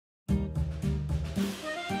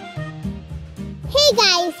Hey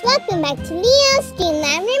guys, welcome back to Leah's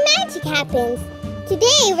Dreamland where magic happens.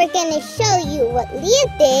 Today we're going to show you what Leah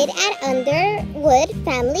did at Underwood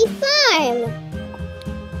Family Farm.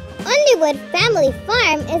 Underwood Family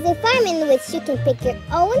Farm is a farm in which you can pick your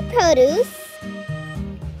own produce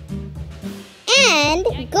and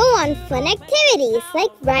go on fun activities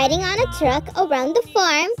like riding on a truck around the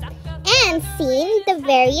farm and seeing the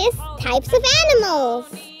various types of animals.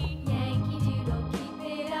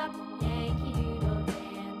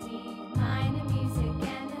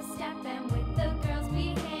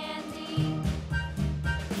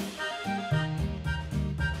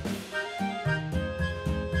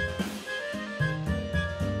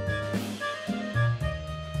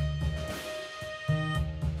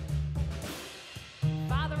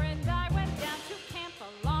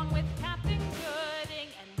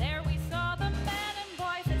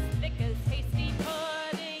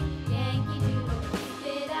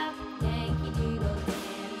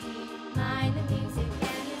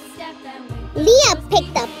 Leah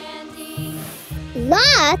picked up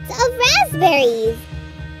lots of raspberries.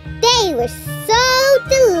 They were so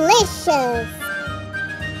delicious.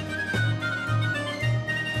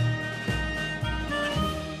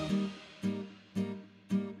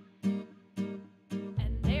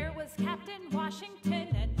 And there was Captain Washington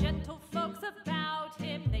and gentle folks about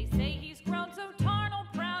him. They say he's grown so tarnal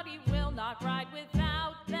proud he will not ride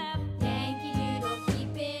without them. Yankee Doodle,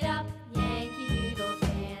 keep it up. Yankee Doodle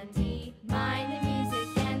dandy. Mind the music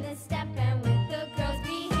and the step, and with the girls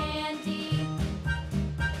be handy.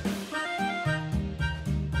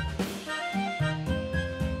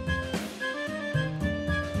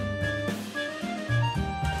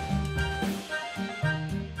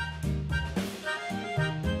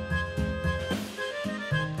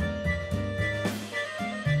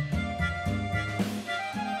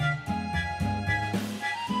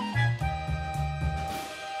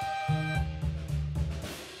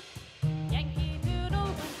 Yankee Doodle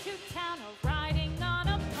went to town riding on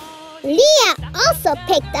a pony. Leah also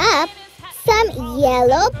picked up some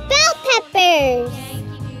yellow bell peppers.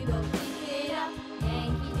 Yankee Doodle, keep it up.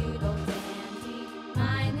 Yankee Doodle dandy.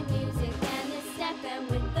 Mind the music and the step, and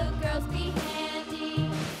with the girls be handy.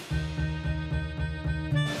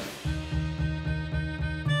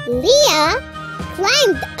 Leah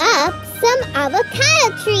climbed up some avocado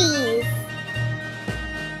trees.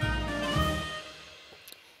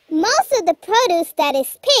 Most of the produce that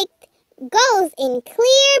is picked goes in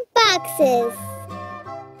clear boxes.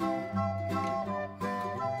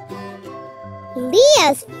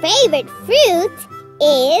 Leah's favorite fruit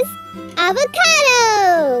is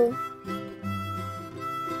avocado.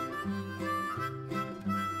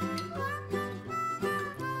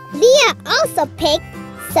 Leah also picked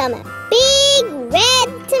some big red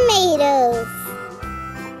tomatoes.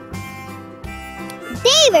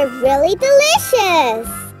 They were really delicious.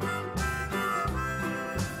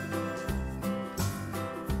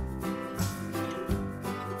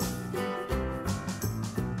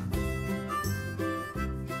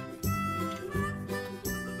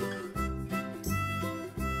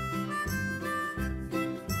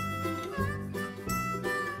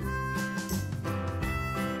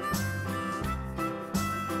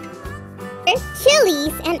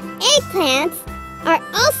 Chilies and eggplants are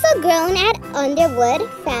also grown at Underwood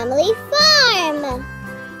Family Farm.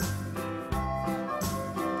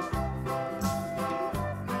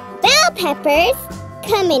 Bell peppers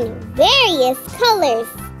come in various colors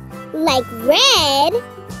like red,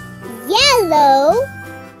 yellow,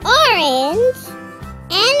 orange,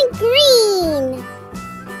 and green.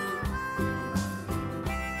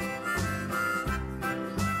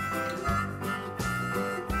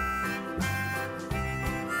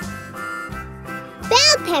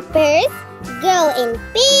 Bell peppers grow in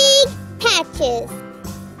big patches.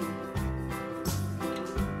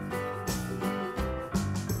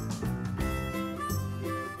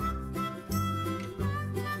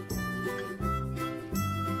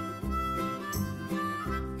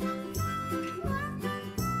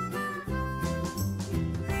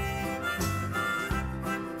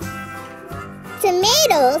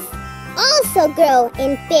 Tomatoes also grow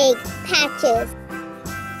in big patches.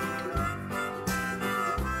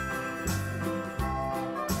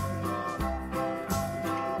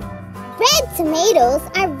 Red tomatoes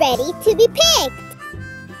are ready to be picked.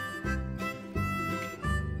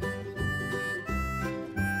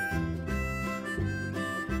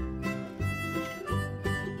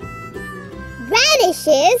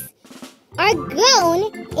 Radishes are grown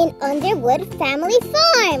in Underwood Family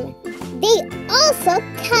Farm. They also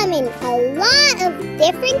come in a lot of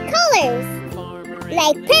different colors,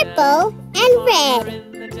 like purple and red.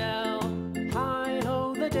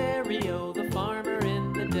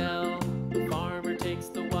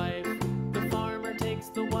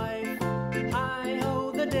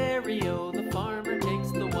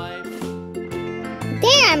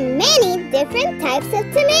 are many different types of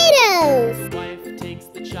tomatoes. The wife takes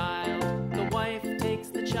the child, the wife takes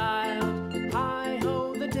the child.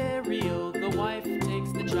 Hi-ho, the dairy-o, the wife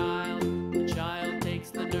takes the child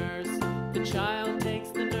takes the nurse, the child takes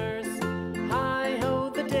the nurse. Hi-ho,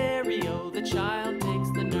 the dairy-o, the child takes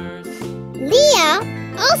the nurse. Leah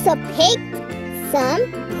also picked some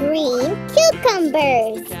green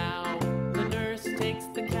cucumbers. Cow, the nurse takes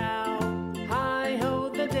the cow. Hi-ho,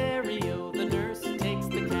 the dairy-o, the nurse takes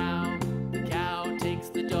the cow. The cow takes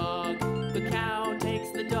the dog, the cow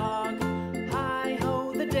takes the dog.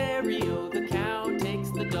 Hi-ho, the dairy-o, the cow takes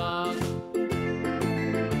the dog.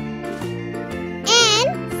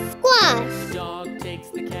 And squash, The dog takes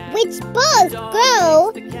the cat, which both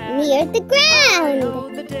grow near the ground. Hi-ho,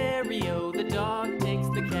 the dairy-o, the dog takes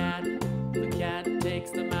the cat. The cat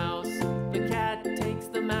takes the mouse, the cat takes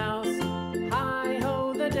the mouse.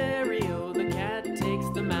 Hi-ho, the dairy-o, the cat takes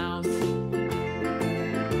the mouse.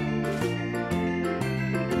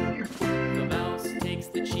 The mouse takes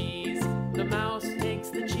the cheese, the mouse takes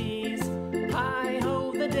the cheese.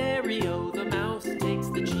 Hi-ho, the dairy-o, the mouse takes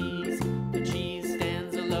the cheese. The cheese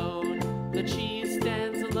stands alone, the cheese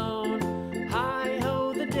stands alone.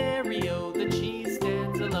 Hi-ho, the dairy-o, the cheese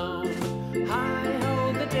stands alone.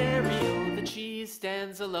 Hi-ho, the dairy-o, the cheese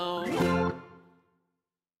stands alone.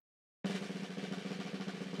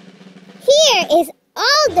 Here is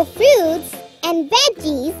all the fruits and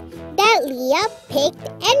veggies that Leah picked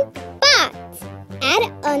and bought at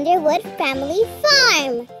Underwood Family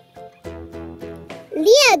Farm.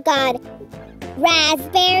 Leah got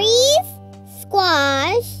raspberries,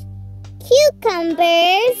 squash,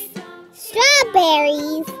 cucumbers,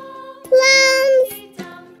 strawberries, plums,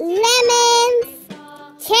 lemons,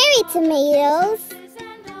 cherry tomatoes,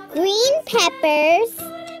 green peppers,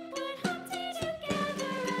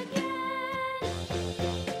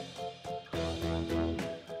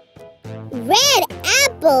 red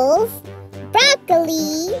apples,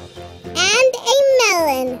 broccoli, and a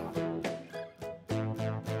melon.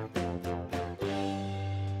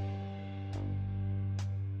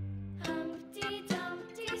 Humpty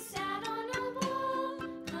Dumpty sat on a wall.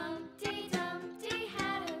 Humpty Dumpty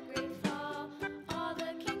had a great fall. All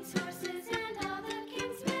the king's horses and all the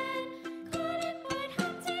king's men couldn't put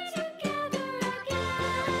Humpty together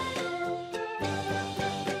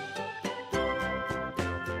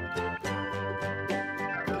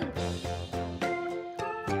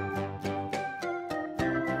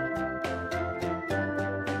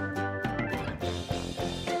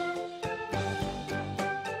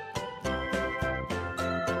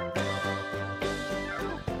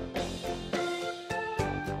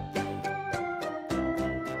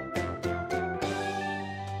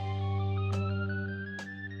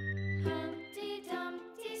Humpty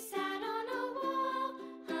Dumpty sat on a wall.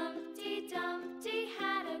 Humpty Dumpty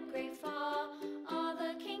had a great fall. All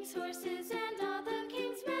the king's horses and all the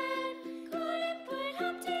king's men couldn't put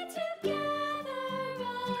Humpty together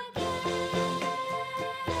again.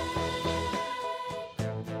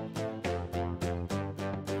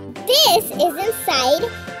 This is inside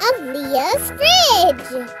of Leah's fridge.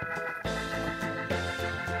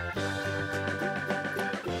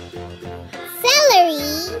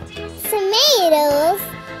 Celery, tomatoes,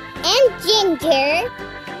 and ginger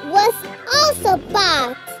was also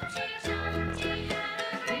bought.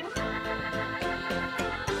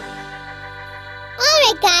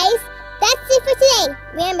 Alright guys, that's it for today.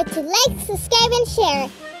 Remember to like, subscribe, and share.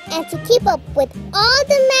 And to keep up with all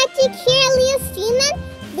the magic here at Leah's Dreamland,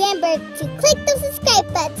 remember to click the subscribe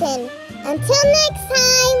button. Until next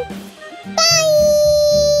time!